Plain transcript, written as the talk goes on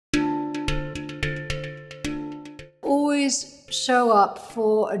always show up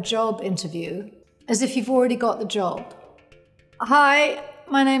for a job interview as if you've already got the job. Hi,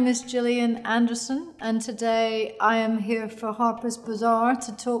 my name is Gillian Anderson, and today I am here for Harper's Bazaar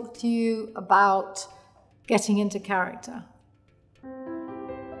to talk to you about getting into character.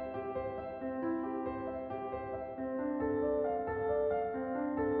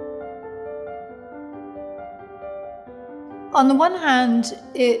 On the one hand,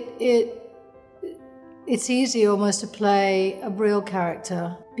 it's easy almost to play a real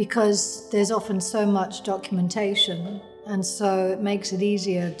character because there's often so much documentation, and so it makes it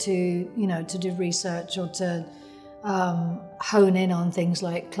easier to do research or to hone in on things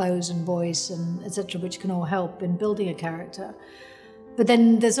like clothes and voice and etc., which can all help in building a character. But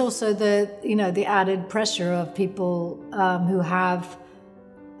then there's also the added pressure of people who have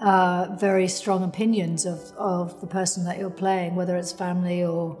very strong opinions of the person that you're playing, whether it's family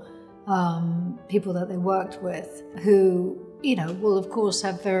or people that they worked with, who will of course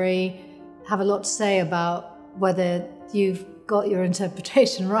have a lot to say about whether you've got your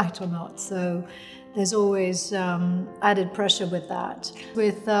interpretation right or not. So there's always added pressure with that.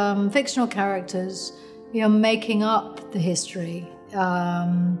 With fictional characters, making up the history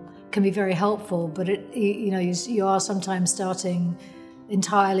can be very helpful, but you are sometimes starting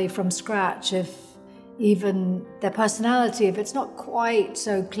entirely from scratch. If even their personality, if it's not quite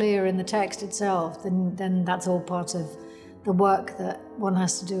so clear in the text itself, then that's all part of the work that one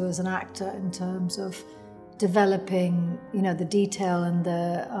has to do as an actor in terms of developing, the detail and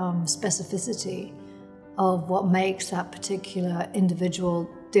the specificity of what makes that particular individual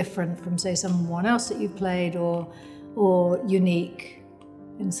different from, say, someone else that you've played, or unique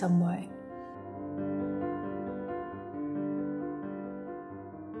in some way.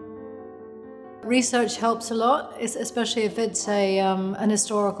 Research helps a lot, especially if it's an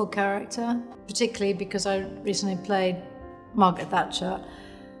historical character, particularly because I recently played Margaret Thatcher.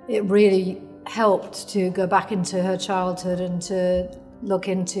 It really helped to go back into her childhood and to look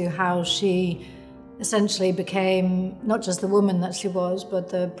into how she essentially became not just the woman that she was, but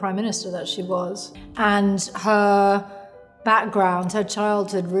the Prime Minister that she was. And her background, her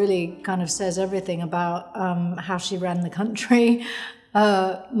childhood really kind of says everything about how she ran the country.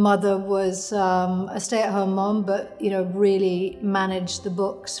 Her mother was a stay-at-home mom, but really managed the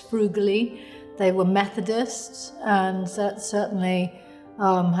books frugally. They were Methodists, and that certainly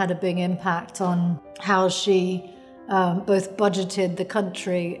had a big impact on how she both budgeted the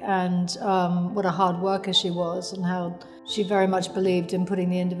country and what a hard worker she was, and how she very much believed in putting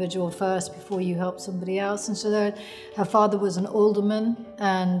the individual first before you help somebody else. And so her father was an alderman,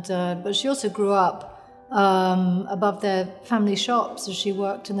 but she also grew up above their family shop, so she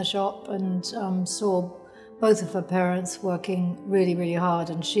worked in the shop and saw both of her parents working really, really hard.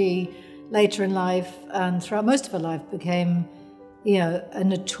 And she, later in life and throughout most of her life, became a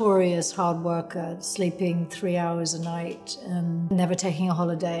notorious hard worker, sleeping 3 hours a night and never taking a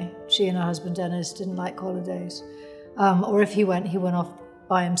holiday. She and her husband Dennis didn't like holidays, or if he went off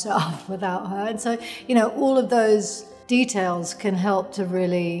by himself without her. And so all of those details can help to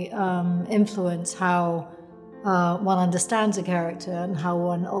really influence how one understands a character and how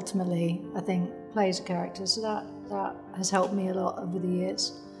one ultimately, I think, plays a character. So that has helped me a lot over the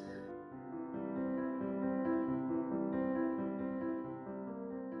years.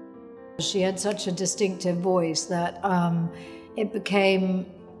 She had such a distinctive voice that it became,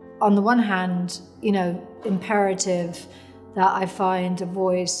 on the one hand, imperative that I find a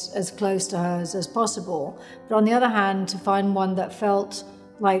voice as close to hers as possible, but on the other hand, to find one that felt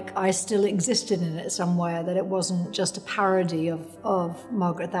like I still existed in it somewhere, that it wasn't just a parody of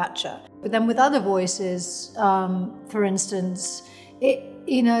Margaret Thatcher. But then with other voices, for instance, they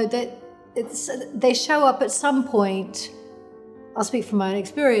show up at some point. I'll speak from my own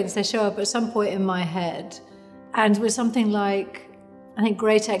experience. They show up at some point in my head, and with something like, I think,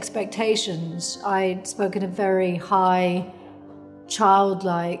 Great Expectations, I spoke in a very high,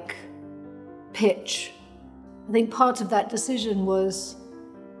 childlike pitch. I think part of that decision was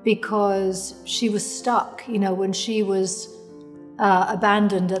because she was stuck, when she was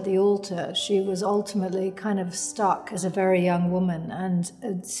abandoned at the altar. She was ultimately kind of stuck as a very young woman, and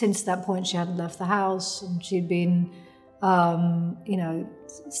since that point she hadn't left the house, and she'd been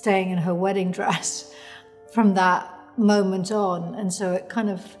staying in her wedding dress from that moment on. And so it kind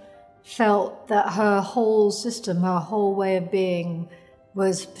of felt that her whole system, her whole way of being,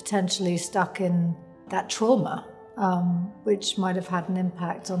 was potentially stuck in that trauma, which might have had an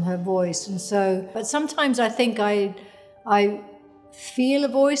impact on her voice. And so, but sometimes I think I feel a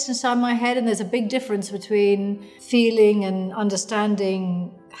voice inside my head, and there's a big difference between feeling and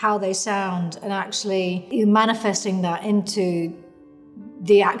understanding how they sound and actually you manifesting that into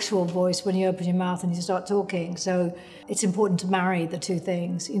the actual voice when you open your mouth and you start talking. So it's important to marry the two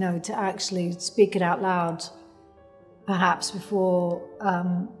things, you know, to actually speak it out loud, perhaps before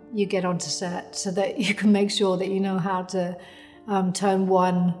you get onto set, so that you can make sure that you know how to turn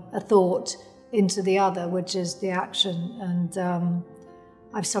a thought into the other, which is the action. And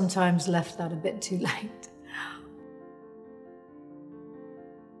I've sometimes left that a bit too late.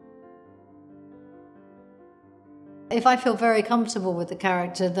 If I feel very comfortable with the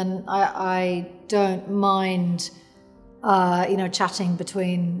character, then I don't mind, you know, chatting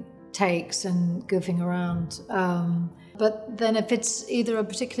between takes and goofing around. But then if it's either a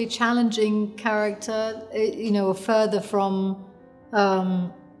particularly challenging character, you know, further from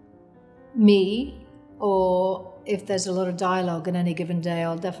me, or if there's a lot of dialogue in any given day,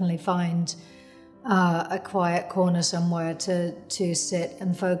 I'll definitely find a quiet corner somewhere to sit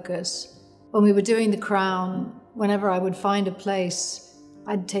and focus. When we were doing The Crown, whenever I would find a place,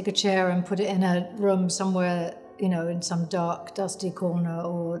 I'd take a chair and put it in a room somewhere, you know, in some dark, dusty corner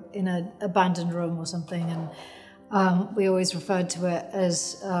or in an abandoned room or something. And we always referred to it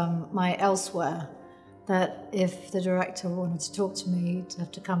as my elsewhere, that if the director wanted to talk to me, he'd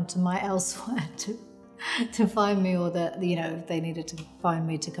have to come to my elsewhere to find me, or that, you know, if they needed to find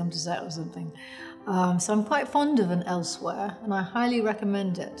me to come to set or something. So I'm quite fond of an elsewhere, and I highly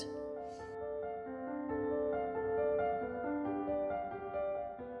recommend it.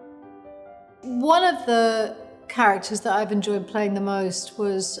 One of the characters that I've enjoyed playing the most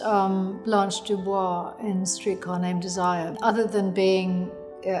was Blanche Dubois in Streetcar Named Desire. Other than being,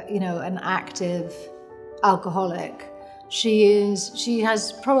 you know, an active alcoholic, she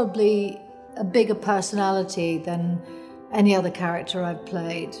has probably a bigger personality than any other character I've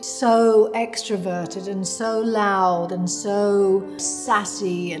played. So extroverted and so loud and so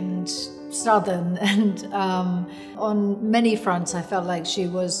sassy and southern, and on many fronts I felt like she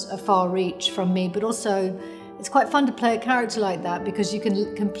was a far reach from me, but also it's quite fun to play a character like that because you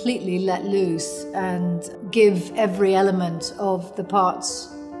can completely let loose and give every element of the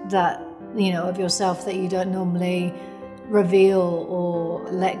parts that, you know, of yourself that you don't normally reveal or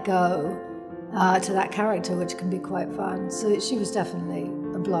let go to that character, which can be quite fun. So she was definitely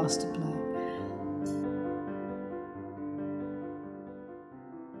a blast to play.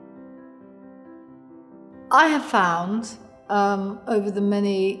 I have found over the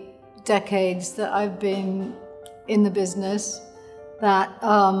many decades that I've been in the business that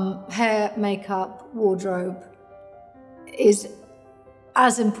hair, makeup, wardrobe is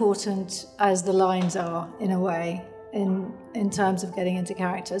as important as the lines are, in a way, in terms of getting into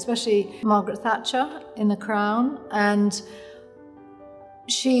character, especially Margaret Thatcher in The Crown. And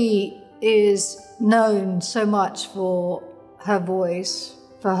she is known so much for her voice,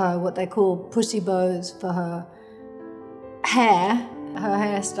 for her what they call pussy bows, for her hair. Her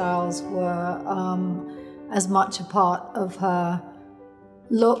hairstyles were as much a part of her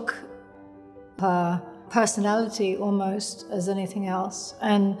look, her personality almost, as anything else.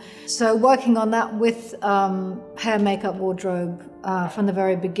 And so working on that with hair, makeup, wardrobe from the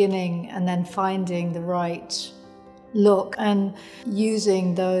very beginning, and then finding the right look and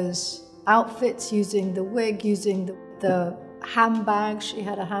using those outfits, using the wig, using the handbag. She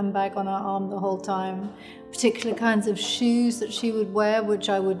had a handbag on her arm the whole time. Particular kinds of shoes that she would wear, which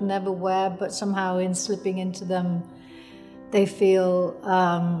I would never wear, but somehow in slipping into them, they feel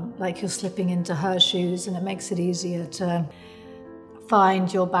like you're slipping into her shoes, and it makes it easier to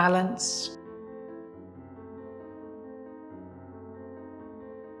find your balance.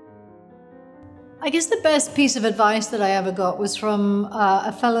 I guess the best piece of advice that I ever got was from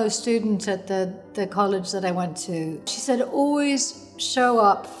a fellow student at the college that I went to. She said, always show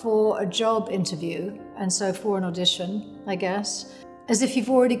up for a job interview, and so for an audition, I guess, as if you've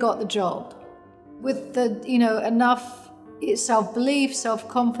already got the job. With the, you know, enough self-belief,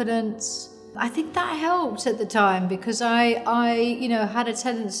 self-confidence. I think that helped at the time, because I you know, had a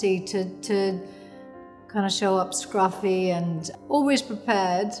tendency to kind of show up scruffy and always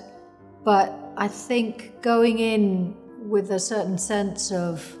prepared. But I think going in with a certain sense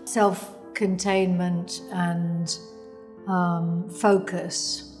of self-containment and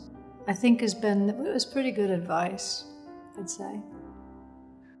focus, I think it was pretty good advice, I'd say.